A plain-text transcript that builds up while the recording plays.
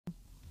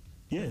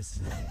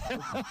Yes.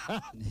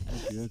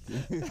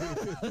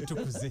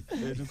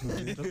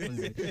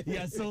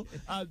 Yeah, so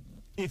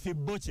if he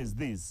botches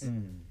this,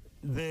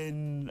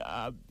 then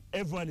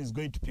everyone is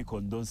going to pick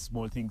on those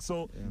small things.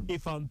 So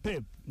if I'm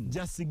Pep,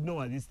 just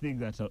ignore this thing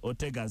that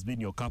Ortega has been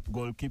your cup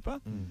goalkeeper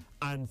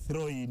and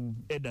throw in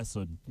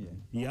Ederson.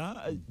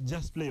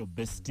 Just play your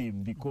best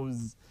team,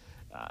 because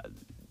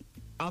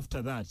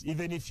after that,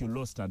 even if you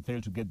lost and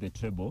failed to get the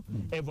treble,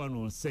 everyone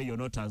will say you're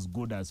not as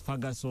good as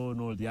Ferguson,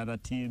 all the other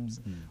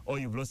teams, or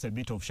you've lost a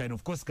bit of shine.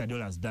 Of course,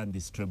 Guardiola has done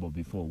this treble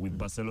before with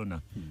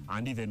Barcelona,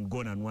 and even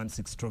gone and won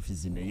 6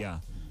 trophies in a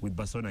year with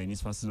Barcelona in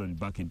his first season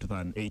back in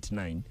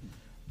 2008-9.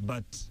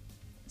 But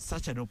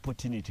such an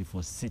opportunity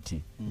for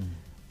City,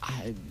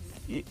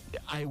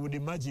 I would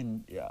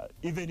imagine,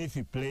 even if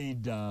he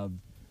played,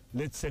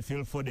 let's say,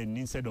 Phil Foden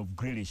instead of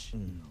Grealish,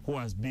 who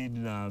has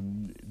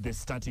been the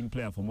starting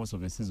player for most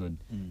of the season,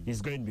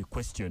 is going to be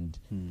questioned.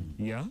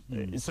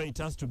 So it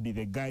has to be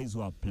the guys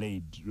who have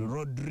played.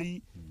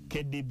 Rodri,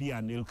 KDB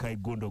and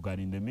Ilkay Gundogan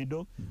in the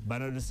middle,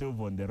 Bernardo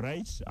Silva on the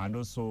right, and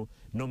also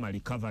normally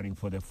covering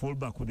for the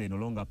fullback who they no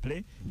longer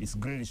play. It's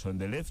Grealish on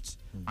the left,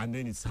 and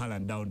then it's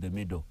Haaland down the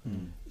middle.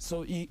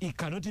 So he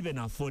cannot even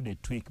afford a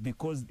tweak,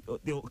 because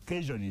the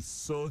occasion is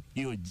so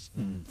huge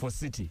for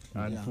City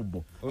and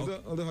football.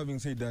 Although having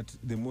said that,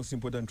 the most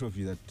important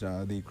trophy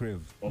that they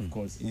crave, of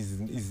course,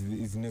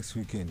 is next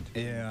weekend.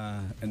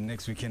 Yeah,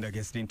 next weekend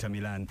against Inter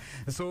Milan.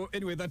 So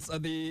anyway, that's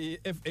the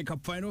FA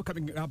Cup final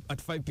coming up at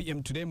 5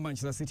 p.m. today.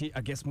 Manchester City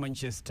against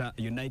Manchester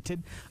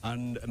United,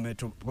 and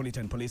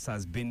Metropolitan Police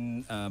has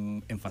been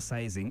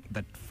emphasizing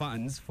that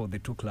fans for the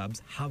two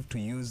clubs have to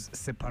use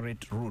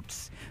separate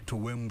routes to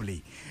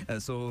Wembley.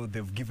 So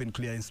they've given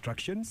clear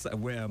instructions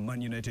where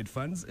Man United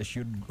fans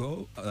should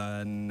go,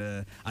 and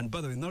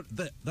by the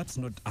way, that's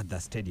not at the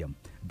stadium,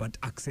 but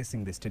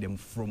accessing the stadium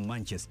from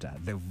Manchester.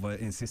 They've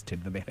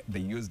insisted that they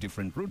use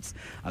different routes,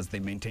 as they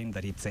maintain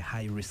that it's a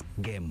high-risk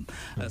game.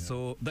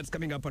 So that's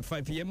coming up at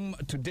 5 p.m.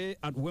 today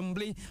at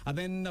Wembley. And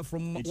then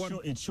from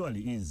it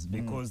surely is,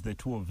 because the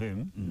two of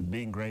them,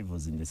 being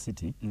rivals in the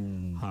city,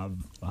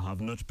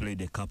 have not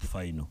played a cup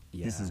final.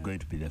 This is going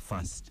to be the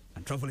first.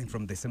 And traveling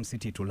from the same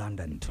city to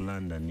London.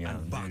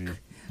 And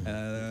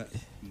back.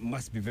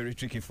 Must be very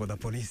tricky for the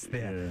police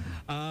there.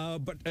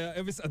 But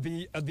Elvis,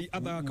 at the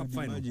other cup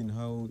final. Imagine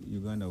how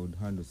Uganda would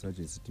handle such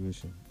a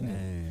situation.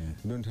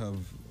 You don't have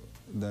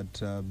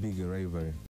that big a rivalry.